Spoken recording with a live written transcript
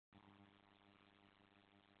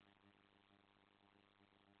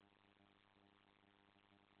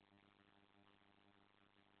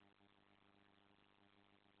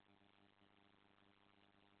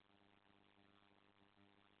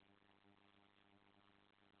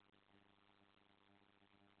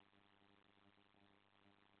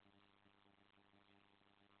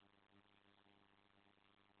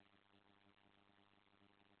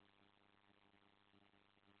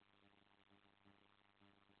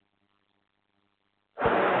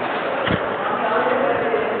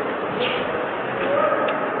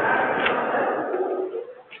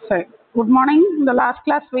Good morning. In the last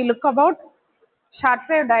class, we look about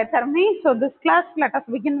shortwave diathermy. So this class, let us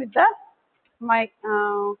begin with the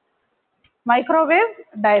microwave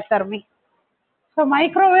diathermy. So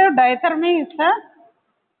microwave diathermy is the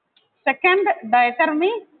second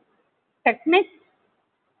diathermy technique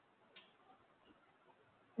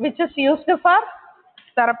which is used for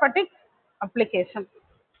therapeutic application.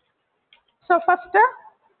 So first,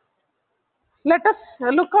 let us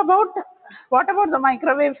look about what about the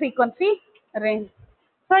microwave frequency range.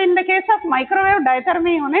 So in the case of microwave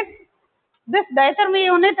diathermy unit, this diathermy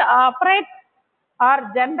unit operates or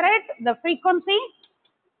generate the frequency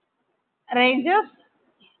ranges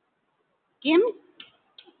in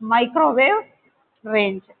microwave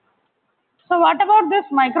range. So what about this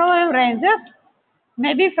microwave ranges?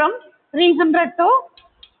 Maybe from 300 to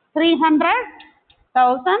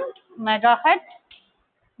 300,000 megahertz,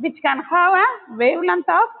 which can have a wavelength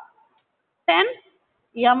of 10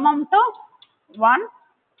 mm to 1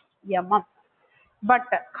 mm. But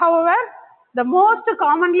however, the most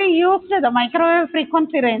commonly used the microwave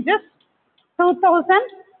frequency range is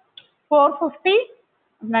 2450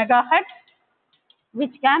 megahertz,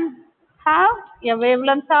 which can have a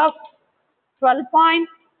wavelength of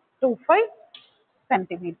 12.25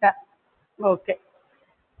 centimeter. Okay.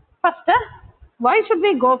 First, why should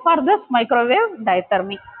we go for this microwave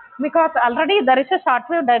diathermy? Because already there is a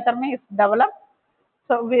shortwave diathermy is developed.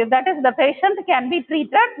 So that is the patient can be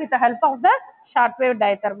treated with the help of the shortwave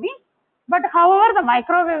diathermy. But however, the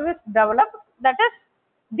microwave is developed, that is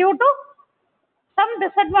due to some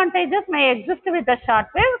disadvantages may exist with the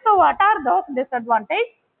shortwave. So what are those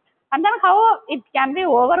disadvantages? And then how it can be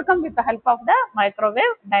overcome with the help of the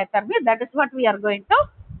microwave diathermy. That is what we are going to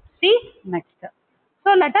see next.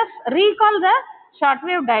 So let us recall the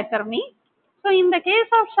shortwave diathermy. So in the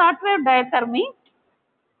case of shortwave diathermy,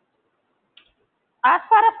 as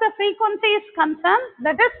far as the frequency is concerned,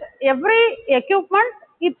 that is every equipment,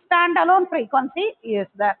 its standalone frequency is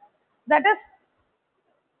there. That is,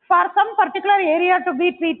 for some particular area to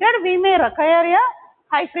be treated, we may require a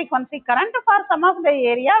high frequency current. For some of the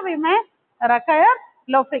area, we may require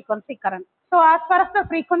low frequency current. So as far as the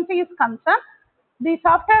frequency is concerned, the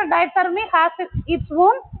software diathermy has its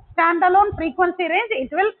own standalone frequency range,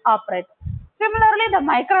 it will operate. Similarly, the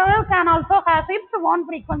microwave can also have its own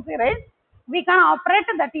frequency range. We can operate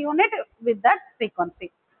that unit with that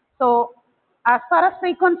frequency. So as far as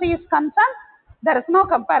frequency is concerned, there is no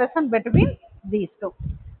comparison between these two.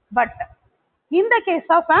 But in the case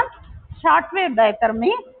of a shortwave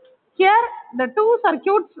diathermy, here the two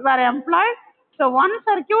circuits were employed. So one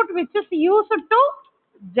circuit which is used to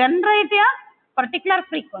generate a particular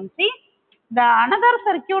frequency. The another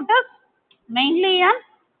circuit is mainly a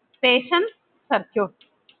patient circuit,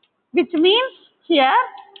 which means here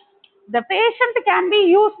the patient can be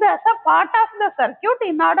used as a part of the circuit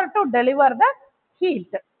in order to deliver the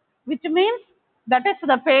heat, which means that is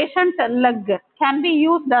the patient leg can be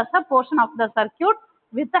used as a portion of the circuit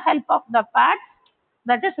with the help of the pads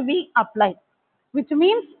that is we apply, which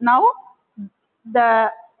means now the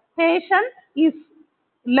patient is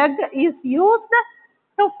leg is used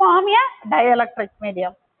to form a dielectric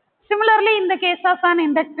medium. Similarly, in the case of an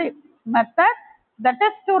inductive method, that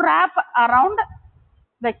is to wrap around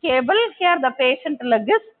the cable, here the patient leg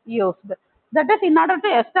is used. That is in order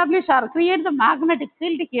to establish or create the magnetic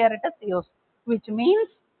field, here it is used, which means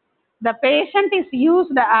the patient is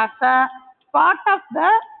used as a part of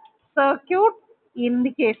the circuit in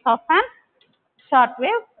the case of an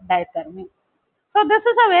shortwave diathermy. So this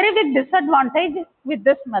is a very big disadvantage with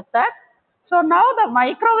this method. So now the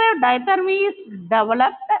microwave diathermy is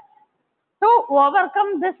developed to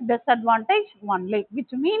overcome this disadvantage only,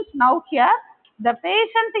 which means now here the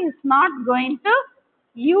patient is not going to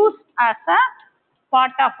use as a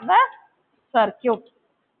part of the circuit.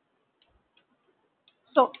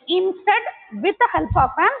 So instead, with the help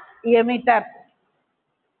of an emitter,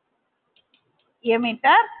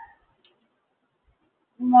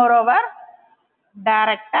 moreover,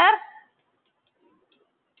 director,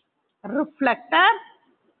 reflector,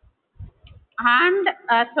 and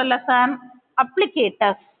as well as an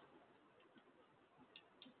applicators.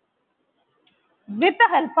 With the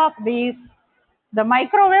help of these, the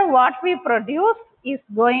microwave what we produce is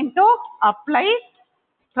going to apply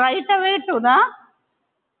straight away to the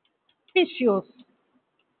tissues.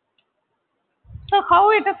 So how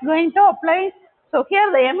it is going to apply? So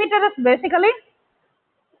here the emitter is basically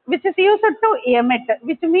which is used to emit,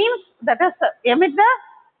 which means that is emit the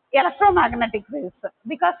electromagnetic waves,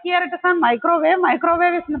 because here it is a microwave.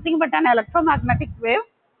 Microwave is nothing but an electromagnetic wave.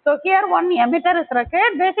 So here one emitter is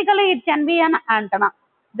required. Basically it can be an antenna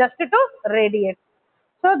just to radiate.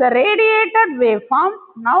 So the radiated waveform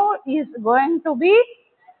now is going to be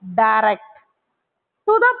direct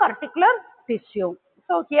to the particular tissue.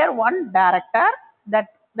 So here one director that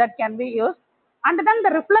can be used, and then the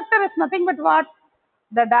reflector is nothing but what?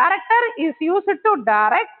 The director is used to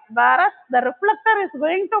direct, whereas the reflector is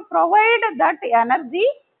going to provide that energy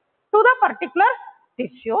to the particular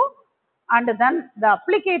tissue, and then the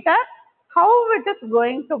applicator, how it is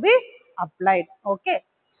going to be applied. Okay.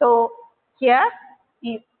 So here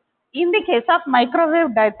in the case of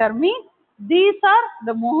microwave diathermy, these are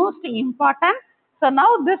the most important. So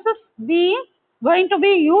now this is going to be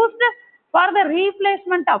used for the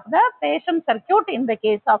replacement of the patient circuit in the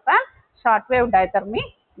case of a shortwave diathermy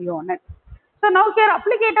unit. So now here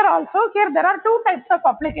applicator also, here there are two types of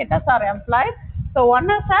applicators are employed. So one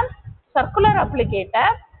is an circular applicator,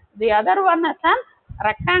 the other one is an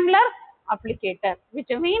rectangular applicator, which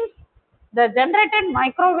means the generated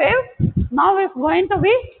microwave now is going to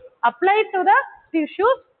be applied to the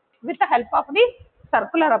tissues with the help of the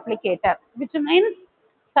circular applicator, which means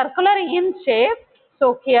circular in shape.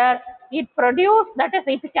 So here it produce, that is,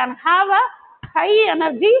 it can have a high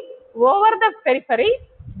energy over the periphery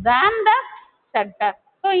than the center.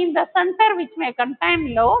 So in the center which may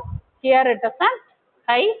contain low, here it is a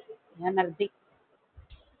high energy.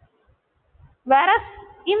 Whereas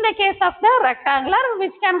in the case of the rectangular,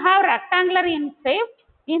 which can have rectangular in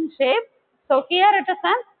shape, so here it is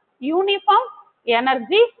an uniform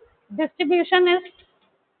energy distribution is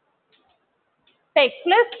takes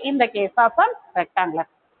place in the case of a rectangular.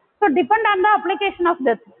 So depend on the application of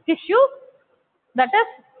the tissue, that is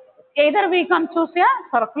either we can choose a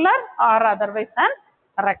circular or otherwise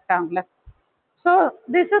a rectangular. So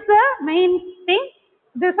this is the main thing.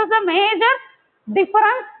 This is the major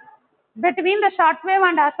difference between the shortwave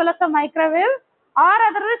and as well as the microwave, or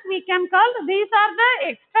otherwise we can call these are the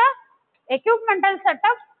extra equipmental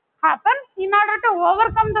setups happen in order to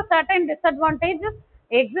overcome the certain disadvantages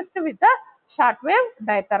exist with the shortwave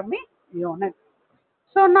diathermy unit.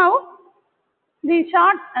 So now the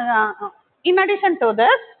in addition to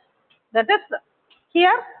this, that is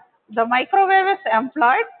here the microwave is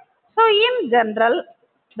employed. So in general,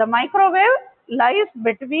 the microwave lies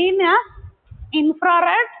between a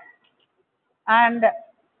infrared and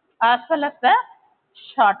as well as the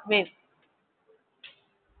short wave.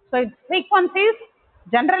 So its frequencies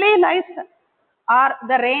generally lies, or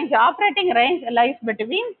the range, operating range lies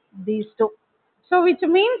between these two. So which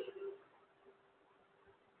means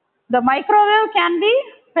the microwave can be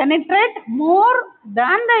penetrate more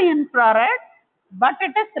than the infrared, but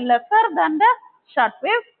it is lesser than the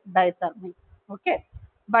shortwave diathermy. Okay.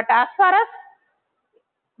 But as far as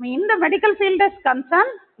in the medical field is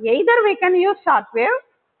concerned, either we can use shortwave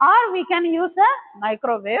or we can use a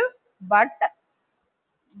microwave, but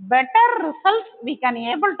better results we can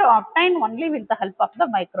able to obtain only with the help of the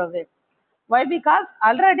microwave. Why? Because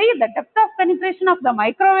already the depth of penetration of the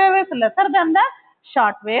microwave is lesser than the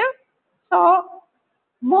short wave. So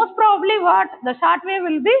most probably what the short wave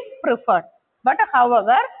will be preferred. But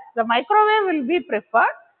however, the microwave will be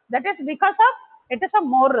preferred. That is because of it is a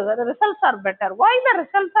more, the results are better. Why the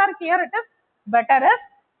results are here it is better is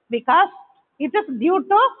because it is due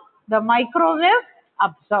to the microwave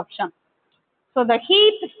absorption. So the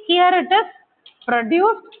heat here it is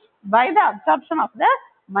produced by the absorption of the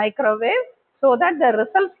microwave, so that the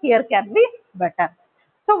results here can be better.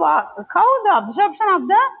 So how the absorption of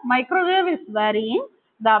the microwave is varying?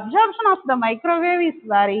 The absorption of the microwave is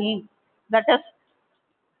varying. That is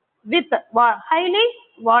with highly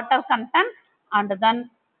water content and then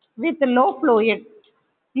with low fluid.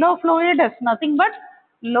 Low fluid is nothing but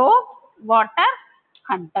low water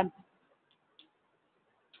content.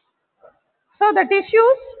 So the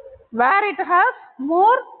tissues where it has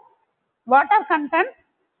more water content,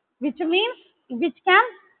 which means which can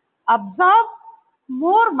absorb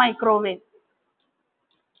more microwave.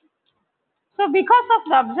 So because of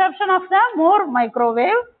the absorption of the more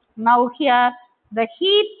microwave, now here the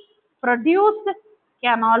heat produced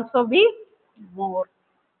can also be more.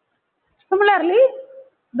 Similarly,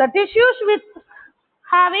 the tissues with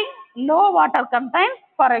having low water content,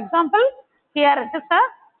 for example, here it is a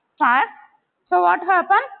fat. So what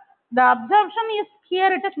happened? The absorption is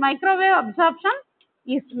here it is microwave absorption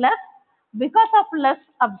is less. Because of less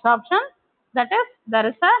absorption, that is there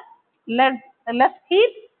is a less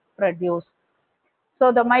heat produced.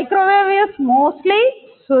 So the microwave is mostly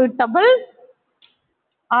suitable,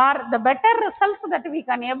 or the better results that we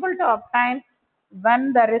can able to obtain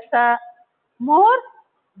when there is a more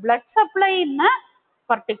blood supply in a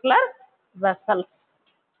particular vessel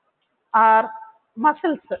or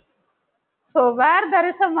muscles. So where there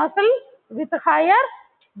is a muscle with higher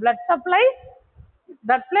blood supply,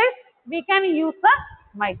 that place we can use the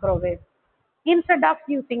microwave instead of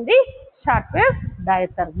using the shortwave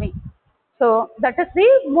diathermy. So that is the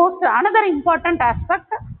most another important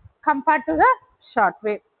aspect compared to the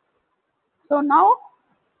shortwave. So now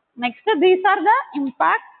next these are the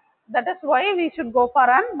impact, that is why we should go for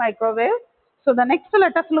a microwave. So the next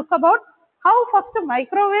let us look about how first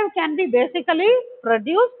microwave can be basically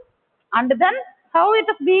produced and then how it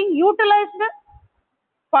is being utilized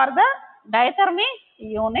for the diathermy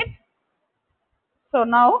unit. So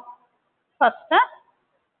now first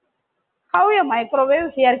how a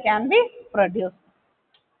microwave here can be produced.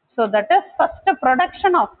 So that is first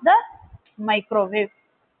production of the microwave.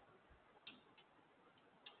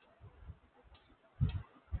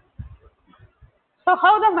 So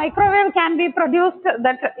how the microwave can be produced,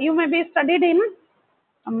 that you may be studied in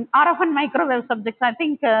RF and microwave subjects. I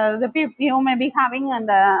think the people you may be having in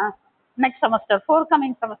the next semester,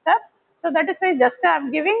 forthcoming semester. So that is why just I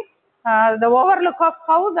am giving the overlook of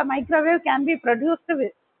how the microwave can be produced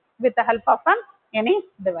with the help of any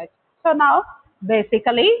device. So now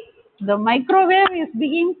basically the microwave is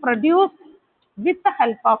being produced with the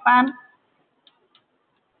help of an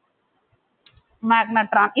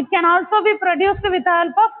magnetron. It can also be produced with the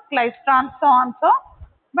help of klystron, so on so,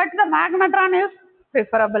 but the magnetron is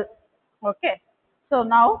preferable. Okay. So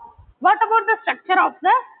now, what about the structure of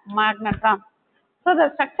the magnetron? So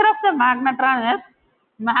the structure of the magnetron is,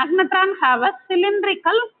 magnetron have a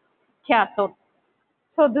cylindrical cathode.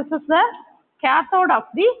 So this is the cathode of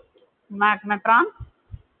the magnetron.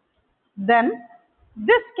 Then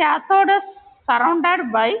this cathode is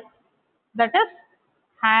surrounded by, that is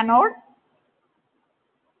anode.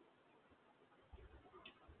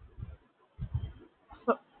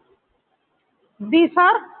 So these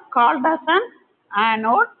are called as an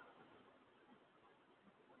anode.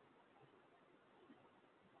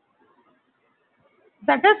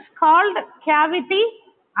 That is called cavity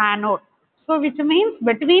anode. So which means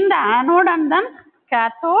between the anode and then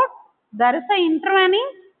cathode, there is a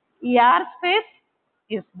intervening air space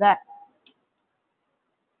is there.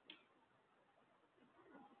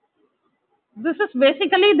 This is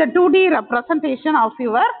basically the 2D representation of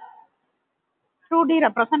your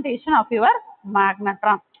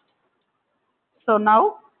magnetron. So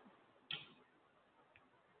now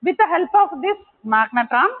with the help of this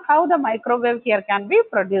magnetron, how the microwave here can be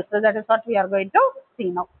produced. So that is what we are going to see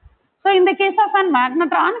now. So in the case of a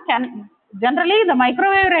magnetron, generally the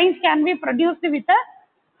microwave range can be produced with a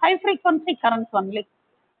high frequency currents only.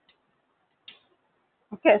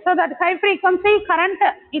 Okay, so that high frequency current,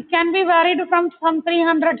 it can be varied from some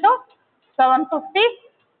 300 to 750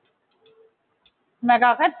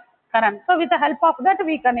 megahertz current. So with the help of that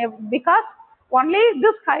we can, because only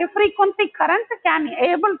this high frequency current can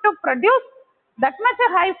able to produce that much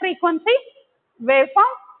a high frequency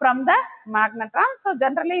waveform from the magnetron. So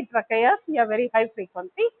generally it requires a very high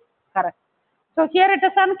frequency current. So here it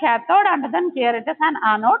is an cathode and then here it is an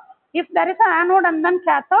anode. If there is an anode and then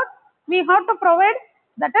cathode, we have to provide,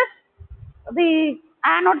 that is the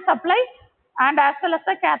anode supply and as well as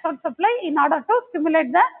the cathode supply in order to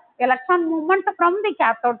stimulate the electron movement from the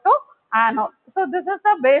cathode to anode. So this is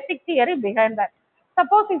the basic theory behind that.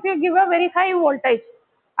 Suppose if you give a very high voltage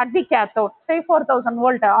at the cathode, say 4000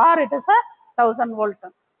 volt or it is a 1000 volt,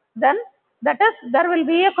 then that is there will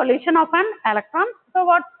be a collision of an electron. So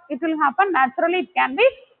what it will happen, naturally it can be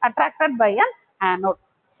attracted by an anode.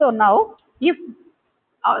 So now if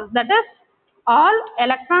that is all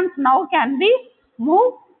electrons now can be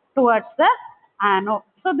moved towards the anode.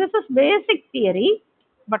 So this is basic theory,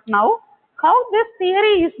 but now how this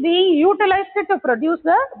theory is being utilized to produce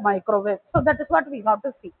the microwave. So that is what we have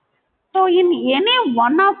to see. So in any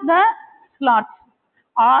one of the slots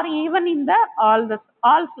or even in the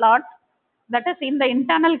all slots, that is in the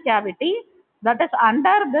internal cavity, that is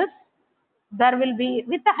under this, there will be,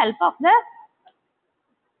 with the help of the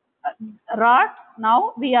rod,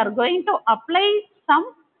 now we are going to apply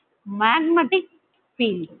some magnetic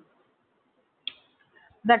field.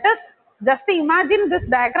 That is, just imagine this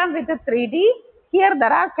diagram with a 3D. Here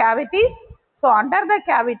there are cavities. So under the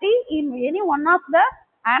cavity, in any one of the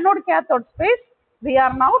anode cathode space, we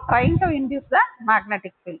are now trying to induce the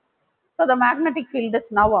magnetic field. So the magnetic field is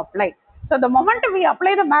now applied. So the moment we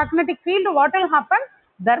apply the magnetic field, what will happen?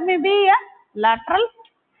 There may be a lateral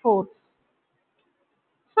force.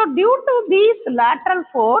 So due to these lateral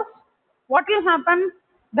force, what will happen?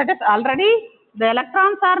 That is, already the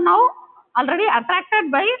electrons are now already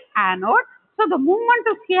attracted by anode. So the movement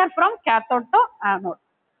is here from cathode to anode.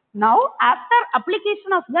 Now after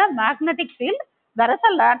application of the magnetic field, there is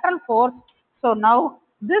a lateral force. So now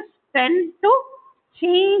this tends to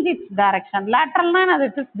change its direction. Lateral line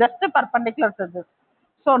as it is just perpendicular to this.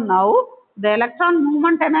 So now the electron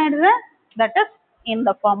movement energy that is in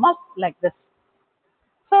the form of like this.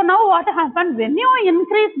 So now what happens when you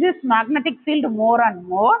increase this magnetic field more and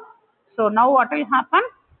more? So now what will happen?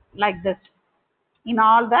 Like this in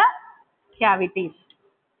all the cavities.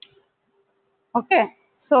 Okay.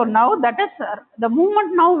 So now that is the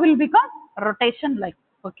movement now will become rotation like.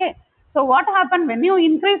 Okay. So what happens when you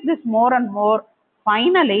increase this more and more?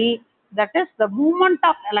 Finally, that is the movement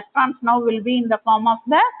of electrons now will be in the form of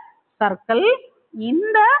the circle in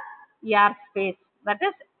the air space. That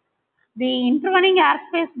is the intervening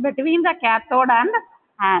airspace between the cathode and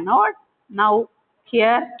anode. Now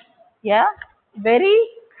here a very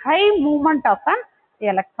high movement of an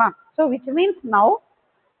electron. So which means now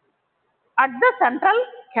at the central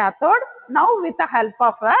cathode, now with the help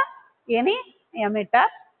of any emitter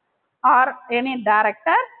or any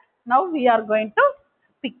director, now we are going to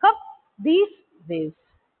pick up these waves.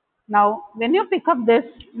 Now when you pick up this,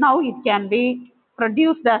 now it can be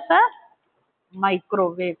produced as a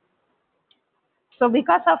microwave. So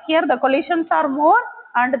because of here the collisions are more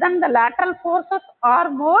and then the lateral forces are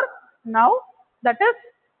more, now that is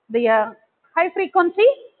the high frequency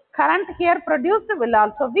current here produced will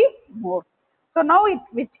also be more. So now it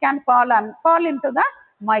which can fall into the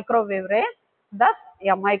microwave ray, thus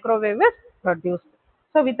a microwave is produced.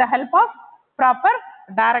 So with the help of proper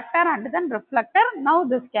director and then reflector, now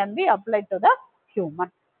this can be applied to the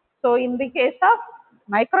human. So in the case of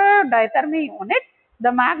microwave diathermy unit, the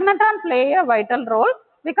magnetron play a vital role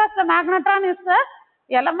because the magnetron is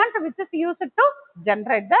the element which is used to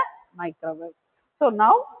generate the microwave. So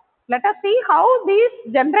now let us see how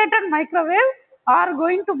these generated microwave are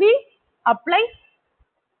going to be applied,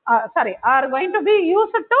 are going to be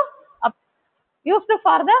used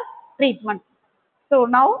for the treatment. So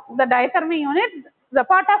now the diathermy unit, the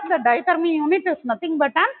part of the diathermy unit is nothing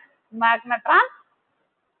but an magnetron.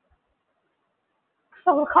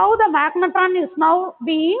 So how the magnetron is now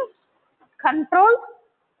being controlled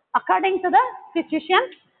according to the situation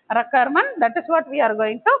requirement, that is what we are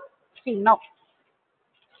going to see now.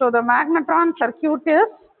 So the magnetron circuit is,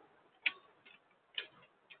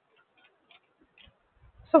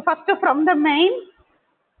 so first from the main,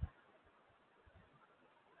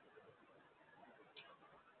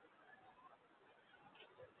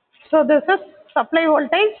 so this is supply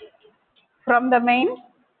voltage from the main.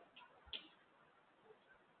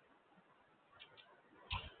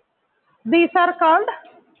 These are called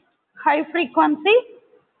high frequency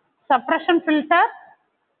suppression filter,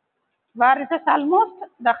 where it is almost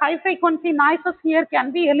the high frequency noises here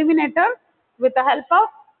can be eliminated with the help of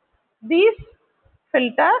these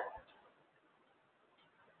filters.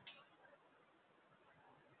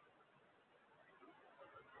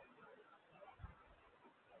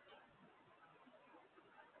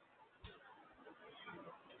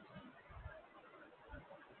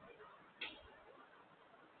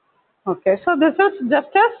 Okay, so this is just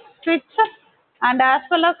a switch and as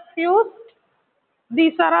well as fuse.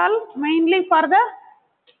 These are all mainly for the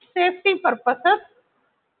safety purposes,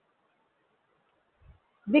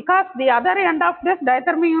 because the other end of this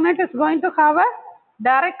diathermy unit is going to have a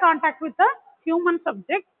direct contact with the human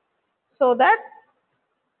subject, so that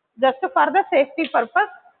just for the safety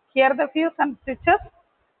purpose, here the fuse and switches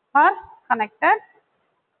are connected.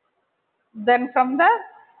 Then from the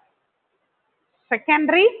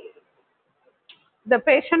secondary, the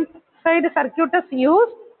patient side circuit is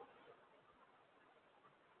used.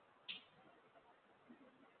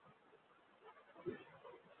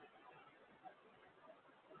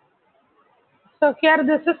 So here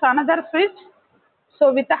this is another switch.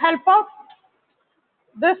 So with the help of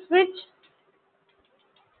this switch,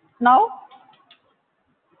 now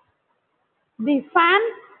the fan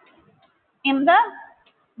in the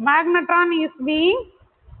magnetron is being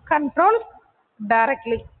controlled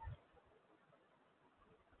directly.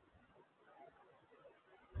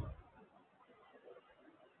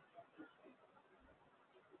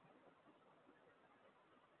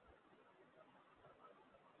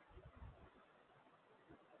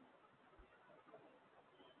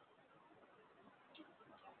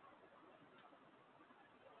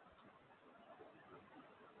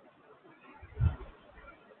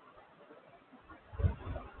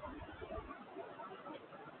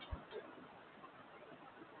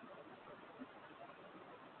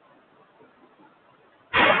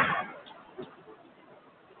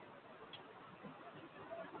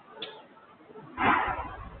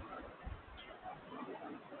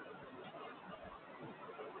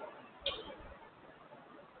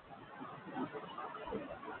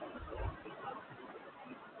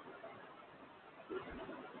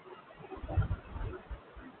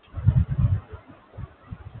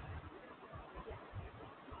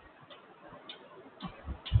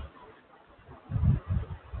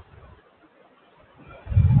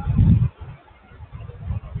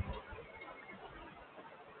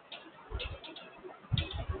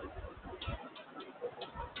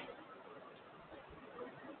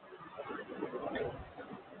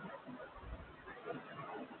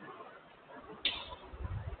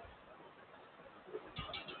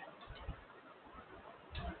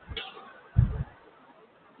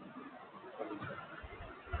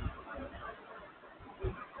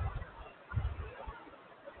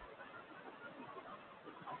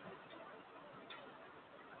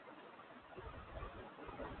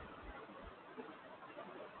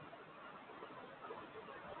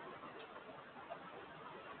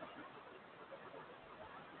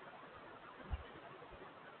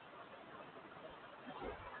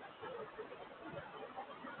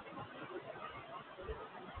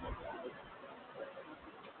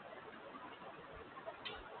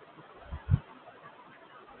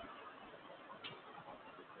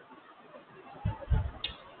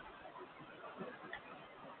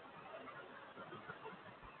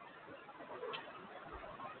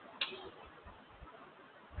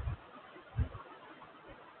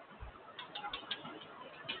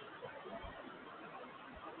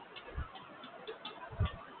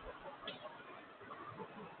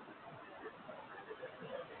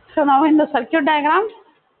 So now in the circuit diagram,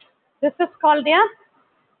 this is called a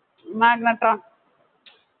magnetron.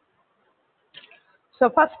 So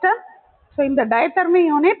first, so in the diathermy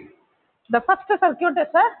unit, the first circuit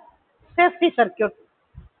is a safety circuit.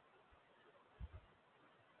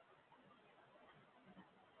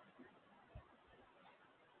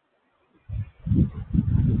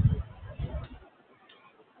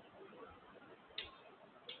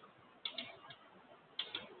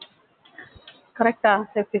 Correct,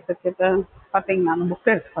 safety circuit.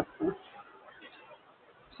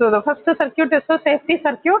 So the first circuit is a safety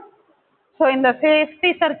circuit. So in the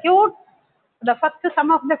safety circuit, the first sum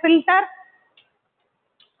of the filter,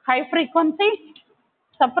 high frequency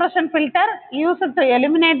suppression filter used to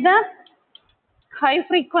eliminate the high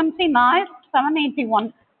frequency noise,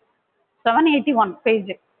 781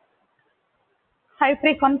 page. High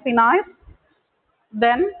frequency noise.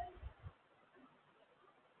 Then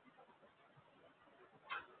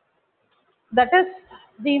that is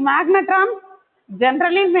the magnetron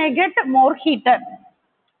generally may get more heated.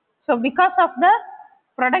 So because of the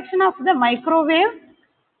production of the microwave,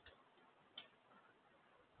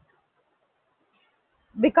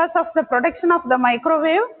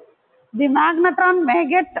 the magnetron may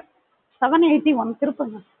get 781.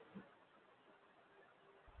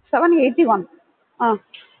 781.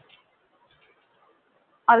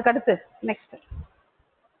 அதுக்கடுத்து next.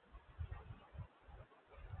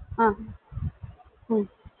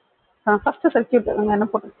 First circuit என்ன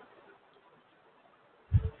போட்டு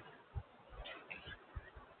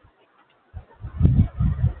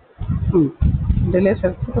delay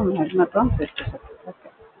circuit and magnetron safety circuit.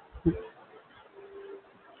 Okay.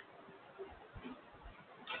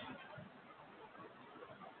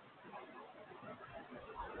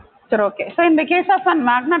 Sure, okay. So in the case of a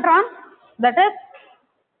magnetron, that is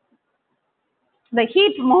the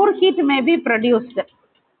more heat may be produced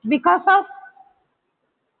because of,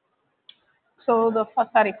 so the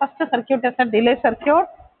first circuit is a delay circuit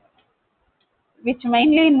which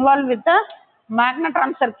mainly involved with the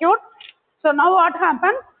magnetron circuit. So now what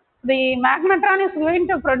happened? The magnetron is going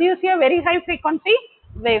to produce a very high frequency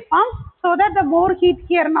waveform so that the more heat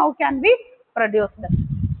here now can be produced.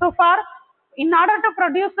 So in order to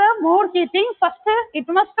produce more heating, first it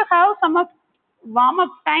must have some warm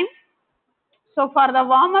up time. So for the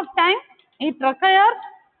warm up time, it requires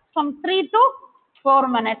from 3 to 4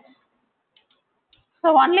 minutes. So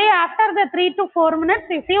only after the 3 to 4 minutes,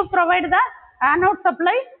 if you provide the anode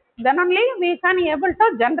supply, then only we can able to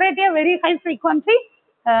generate a very high frequency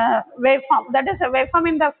waveform. That is a waveform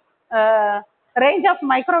in the range of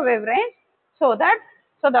microwave range. So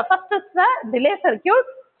the first is the delay circuit.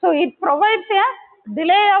 So it provides a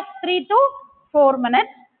delay of 3 to 4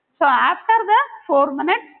 minutes. So after the 4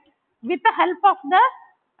 minutes, with the help of the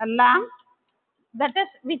lamp, that is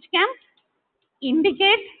which can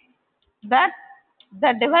indicate that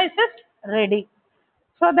the device is ready.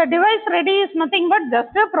 So the device ready is nothing but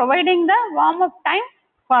just providing the warm up time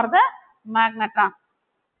for the magnetron.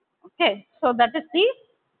 Okay, so that is the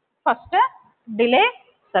first delay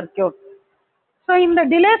circuit. So in the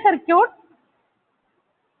delay circuit,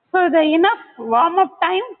 so the enough warm up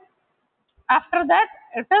time, after that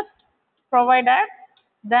it is provided,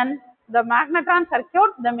 then the magnetron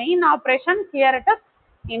circuit, the main operation here it is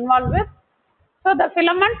involved with. So the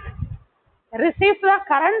filament receives the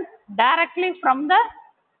current directly from the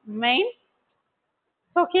main.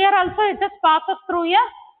 So here also it is passes through a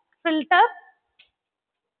filter.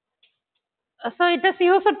 So it is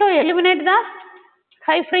used to eliminate the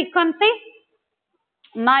high frequency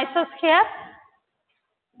noises here.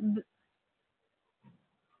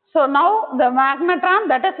 So now the magnetron,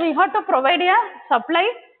 that is we have to provide a supply.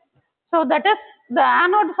 So that is the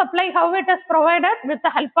anode supply, how it is provided with the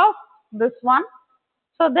help of this one.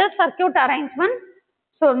 So this circuit arrangement.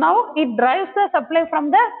 So now it drives the supply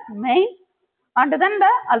from the main, and then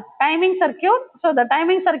the timing circuit. So the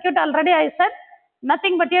timing circuit already I said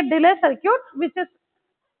nothing but a delay circuit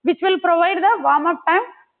which will provide the warm up time.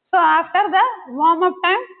 So after the warm up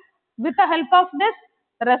time, with the help of this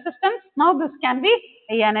resistance, now this can be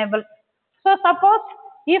enabled. So suppose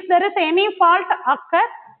if there is any fault occur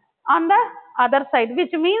on the other side,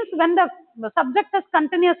 which means when the subject is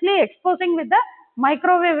continuously exposing with the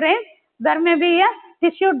microwave range, there may be a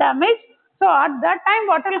tissue damage. So at that time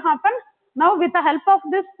what will happen? Now with the help of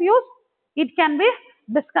this fuse, it can be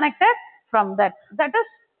disconnected from that. That is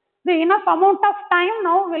the enough amount of time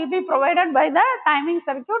now will be provided by the timing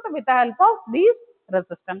circuit with the help of these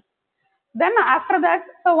resistance. Then after that,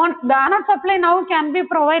 so the anode supply now can be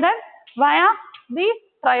provided via the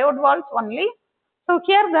triode valves only. So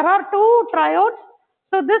here there are two triodes.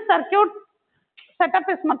 So this setup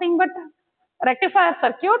is nothing but rectifier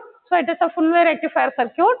circuit. So it is a full wave rectifier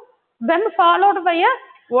circuit, then followed by a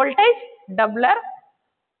voltage doubler.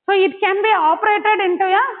 So it can be operated into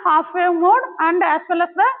a half wave mode and as well as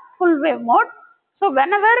the full wave mode. So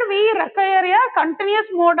whenever we require a continuous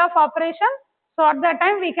mode of operation, so at that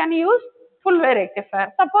time we can use full wave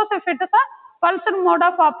rectifier. Suppose if it is a pulsed mode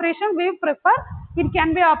of operation, we prefer it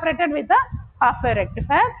can be operated with a half wave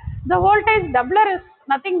rectifier. The voltage doubler is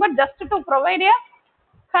nothing but just to provide a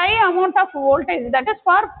high amount of voltage, that is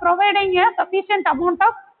for providing a sufficient amount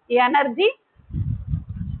of energy.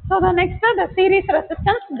 So the next is the series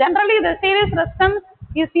resistance. Generally the series resistance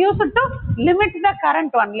is used to limit the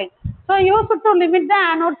current only. So used to limit the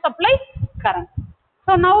anode supply current.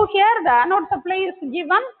 So now here the anode supply is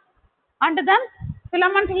given and then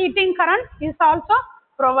filament heating current is also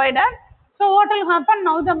provided. So what will happen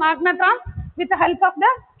now, the magnetron with the help of the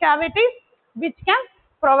cavities which can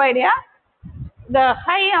provide a the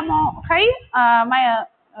high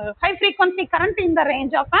frequency current in the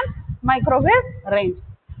range of an microwave range.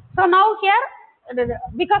 So now here,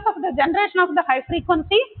 because of the generation of the high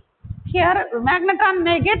frequency, here magnetron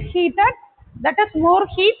may get heated, that is more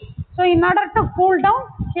heat. So in order to cool down,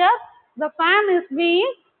 here the fan is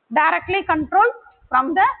being directly controlled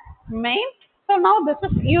from the main. So now this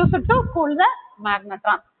is used to cool the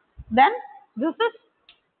magnetron. Then this is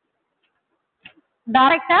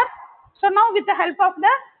director. So now with the help of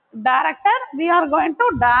the director, we are going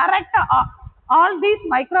to direct all these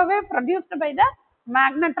microwave produced by the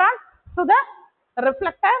magnetron to the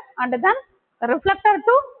reflector and then reflector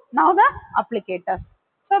to now the applicators.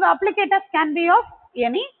 So the applicators can be of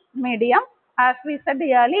any medium. As we said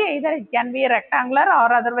earlier, either it can be rectangular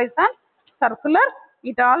or otherwise circular.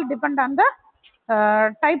 It all depends on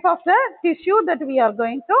the type of the tissue that we are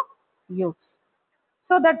going to use.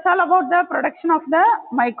 So that's all about the production of the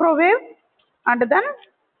microwave, and then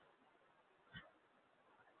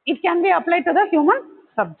it can be applied to the human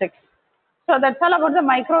subjects. So that's all about the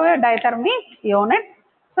microwave diathermy unit.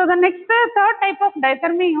 So the next third type of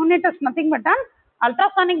diathermy unit is nothing but an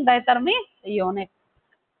ultrasonic diathermy unit.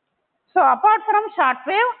 So apart from short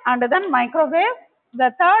wave and then microwave,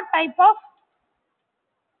 the third type of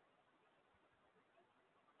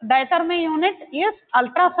diathermy unit is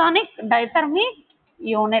ultrasonic diathermy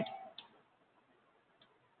unit.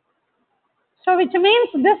 So which means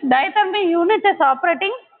this diathermy unit is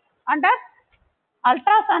operating under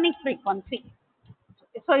ultrasonic frequency.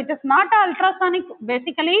 So it is not a ultrasonic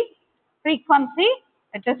basically frequency,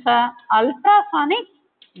 it is a ultrasonic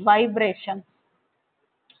vibration.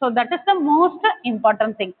 So that is the most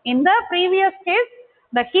important thing. In the previous case,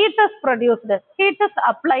 the heat is produced, heat is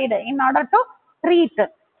applied in order to treat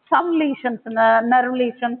some lesions, nerve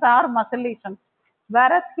lesions or muscle lesions.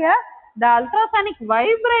 Whereas here, the ultrasonic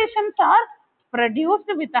vibrations are produced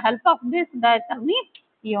with the help of this diathermy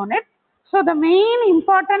unit. So the main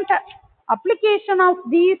important application of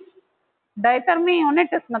these diathermy unit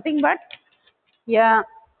is nothing but,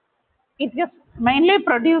 it just mainly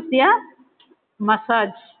produce a massage.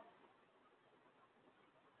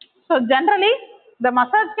 So generally the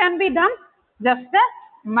massage can be done just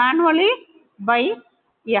manually by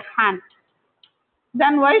a hand.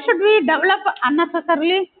 Then why should we develop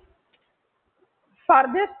unnecessarily for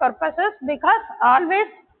these purposes? Because always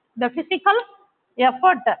the physical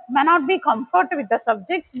effort may not be comfort with the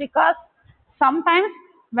subjects, because sometimes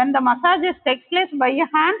when the massage takes place by a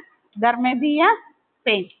hand, there may be a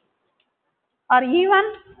pain, or even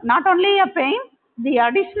not only a pain, the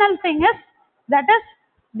additional thing is that is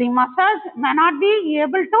the massage may not be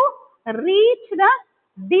able to reach the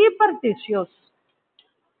deeper tissues.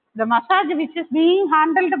 The massage which is being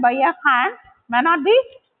handled by a hand may not be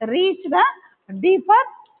reach the deeper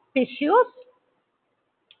tissues,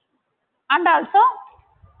 and also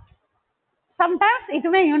sometimes it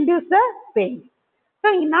may induce the pain.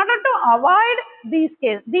 So in order to avoid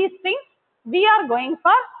these things, we are going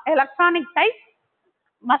for electronic type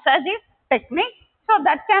massage technique. So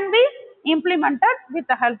that can be implemented with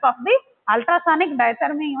the help of the ultrasonic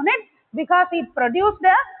diathermy unit, because it produces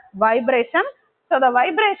the vibration. So the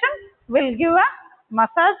vibration will give a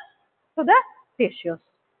massage to the tissues.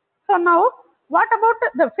 So now what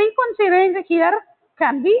about the frequency range here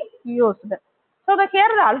can be used? So here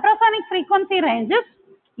the ultrasonic frequency ranges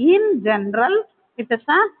in general it is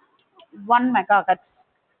a 1 megahertz.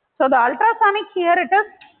 So the ultrasonic here it is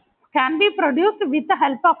can be produced with the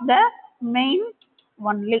help of the main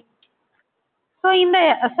only. So in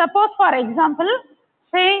the suppose for example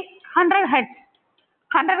say 100 hertz,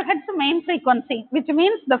 100 hertz main frequency, which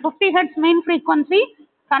means the 50 hertz main frequency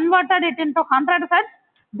converted it into 100 hertz.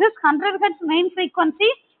 This 100 hertz main frequency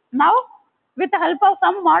now with the help of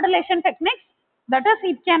some modulation techniques, that is,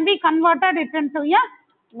 it can be converted it into a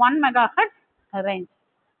 1 megahertz range.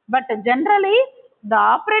 But generally, the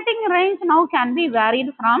operating range now can be varied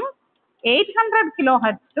from 800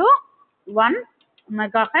 kilohertz to 1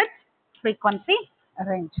 megahertz frequency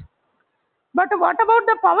range. But what about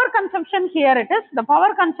the power consumption? Here it is. The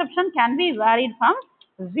power consumption can be varied from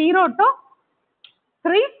 0 to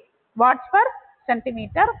 3 watts per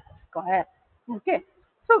centimeter square. Okay.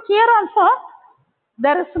 So here also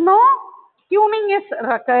there is no tuning is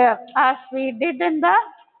required as we did in the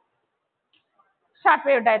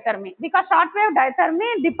shortwave diathermy, because shortwave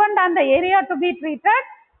diathermy depend on the area to be treated,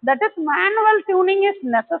 that is manual tuning is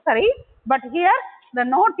necessary, but here the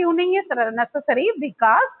no tuning is necessary,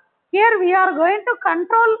 because here we are going to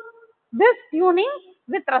control this tuning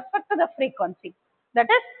with respect to the frequency. That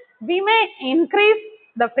is, we may increase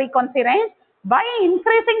the frequency range. By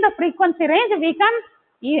increasing the frequency range, we can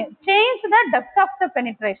change the depth of the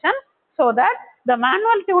penetration, so that the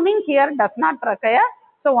manual tuning here does not require.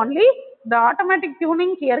 So only the automatic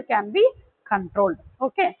tuning here can be controlled.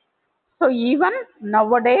 Okay. So even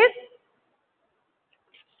nowadays,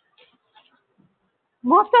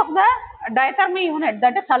 most of the diathermy units,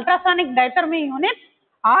 that is ultrasonic diathermy units,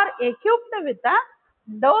 are equipped with a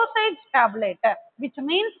dosage tabulator, which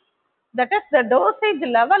means that is the dosage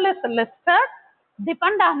level is listed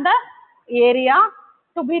depend on the area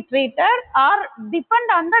to be treated or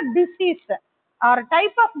depend on the disease or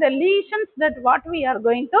type of the lesions that what we are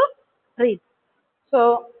going to treat.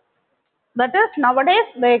 So that is, nowadays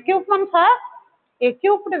the equipments are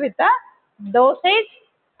equipped with a dosage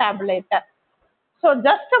tabulator. So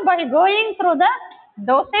just by going through the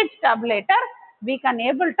dosage tabulator, we can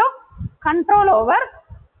able to control over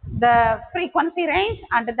the frequency range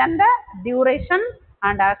and then the duration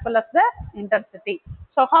and as well as the intensity.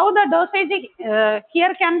 So how the dosage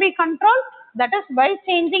here can be controlled? That is by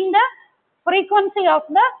changing the frequency of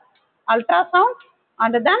the ultrasound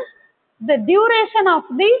and then the duration of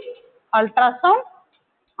the ultrasound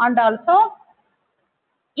and also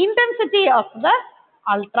intensity of the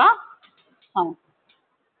ultrasound.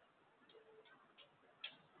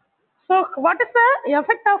 So what is the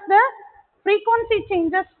effect of the frequency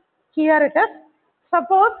changes? Here it is.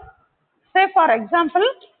 Suppose, say for example,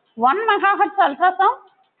 1 megahertz ultrasound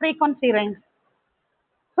frequency range.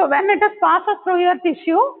 So when it is passes through your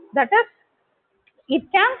tissue, that is,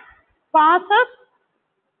 it can passes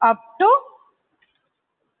up to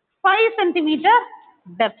 5 centimeter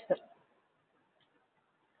depth.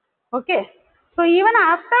 Okay. So even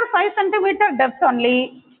after 5 centimeter depth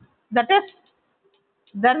only, that is,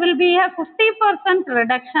 there will be a 50%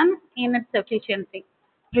 reduction in its efficiency,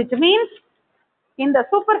 which means in the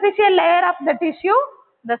superficial layer of the tissue,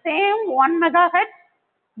 the same 1 megahertz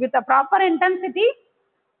with a proper intensity.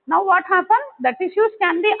 Now what happens? The tissues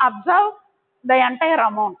can be absorbed the entire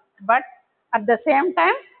amount, but at the same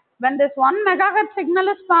time, when this 1 megahertz signal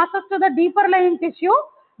is passes to the deeper lying tissue,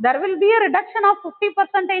 there will be a reduction of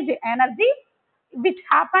 50% energy, which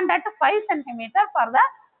happened at 5 centimeter for the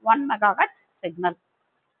 1 megahertz signal.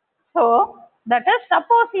 So that is,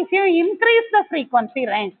 suppose if you increase the frequency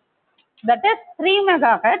range, that is 3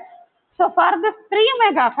 megahertz. So for this 3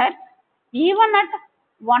 megahertz, even at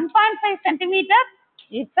 1.5 centimeter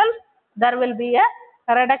itself, there will be a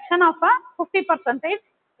reduction of a 50%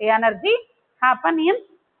 energy happen in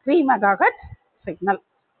 3 megahertz signal.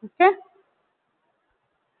 Okay.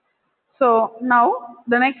 So now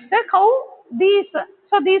the next step, how these,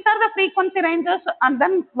 so these are the frequency ranges and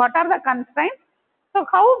then what are the constraints? So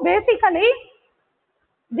how basically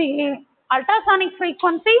the ultrasonic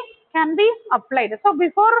frequency can be applied. So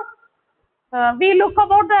before we look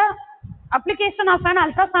about the application of an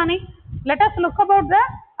ultrasonic, let us look about the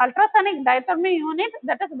ultrasonic diathermy unit,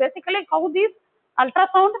 that is basically how these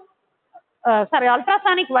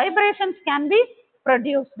ultrasonic vibrations can be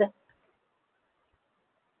produced.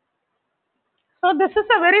 So this is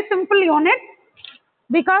a very simple unit,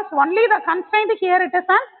 because only the constraint here it is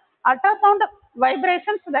an ultrasound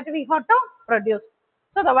vibrations that we have to produce.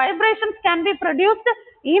 So the vibrations can be produced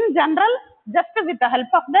in general just with the help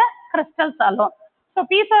of the crystals alone. So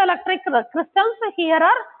piezoelectric crystals here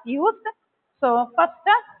are used. So first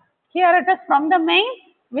here it is from the main,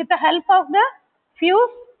 with the help of the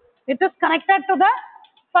fuse, it is connected to the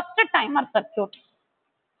first timer circuit.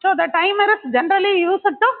 So the timer is generally used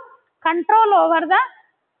to control over the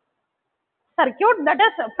circuit, that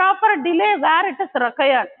is proper delay where it is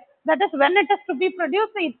required. That is when it is to be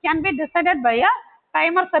produced, it can be decided by a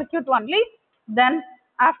timer circuit only. Then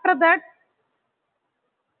after that,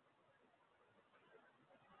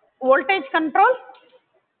 voltage control.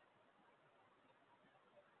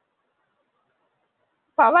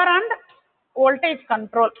 power and voltage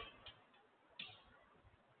control.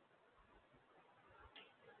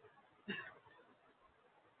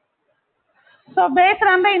 So based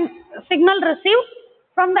on the signal received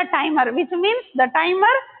from the timer, which means the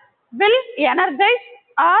timer will energize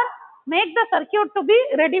or make the circuit to be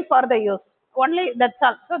ready for the use. Only that's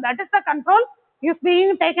all. So that is the control is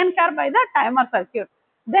being taken care by the timer circuit.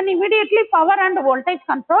 Then immediately power and voltage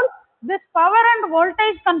control. This power and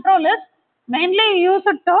voltage control is mainly used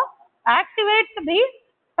to activate the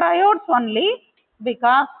triodes only,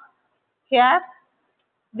 because here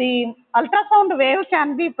the ultrasound wave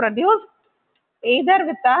can be produced either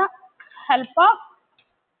with the help of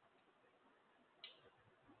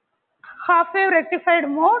half wave rectified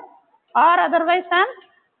mode or otherwise an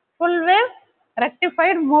full wave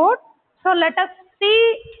rectified mode. So let us see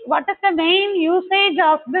what is the main usage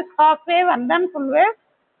of this half wave and then full wave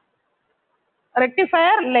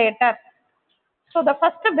rectifier later. So the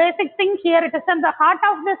first basic thing here, it is in the heart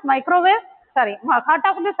of this heart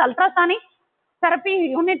of this ultrasonic therapy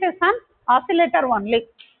unit is an oscillator only.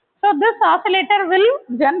 So this oscillator will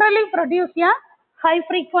generally produce a high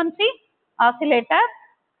frequency oscillator.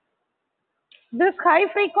 This high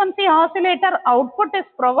frequency oscillator output is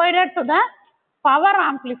provided to the power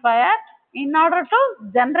amplifier in order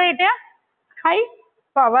to generate a high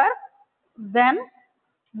power. Then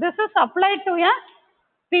this is applied to a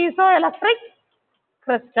piezoelectric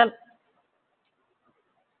crystal.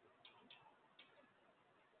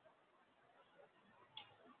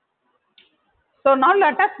 So now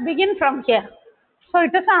let us begin from here. So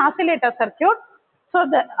it is an oscillator circuit. So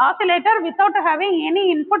the oscillator, without having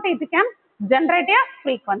any input, it can generate a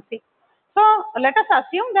frequency. So let us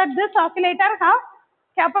assume that this oscillator have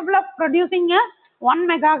capable of producing a 1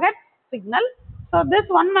 megahertz signal. So this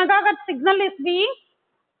 1 megahertz signal is being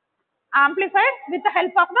amplified with the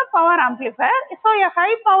help of the power amplifier. So a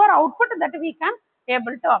high power output that we can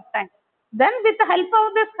able to obtain. Then with the help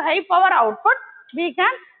of this high power output, we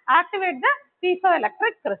can activate the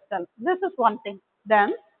piezoelectric crystal. This is one thing.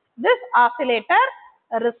 Then this oscillator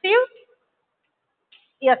receives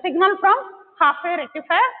a signal from half wave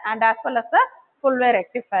rectifier and as well as the full wave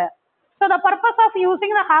rectifier. So the purpose of using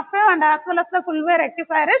the half wave and as well as the full wave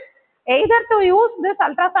rectifier is either to use this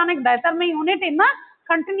ultrasonic diathermy unit in a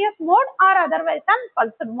continuous mode or otherwise on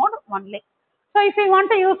pulsed mode only. So if we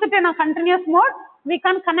want to use it in a continuous mode, we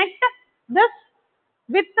can connect this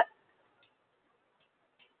with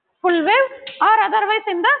full wave, or otherwise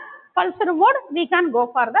in the pulsed mode we can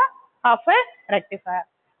go for the half wave rectifier.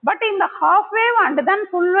 But in the half wave and then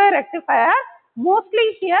full wave rectifier,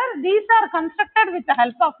 mostly here these are constructed with the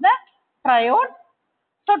help of the triodes.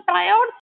 So triodes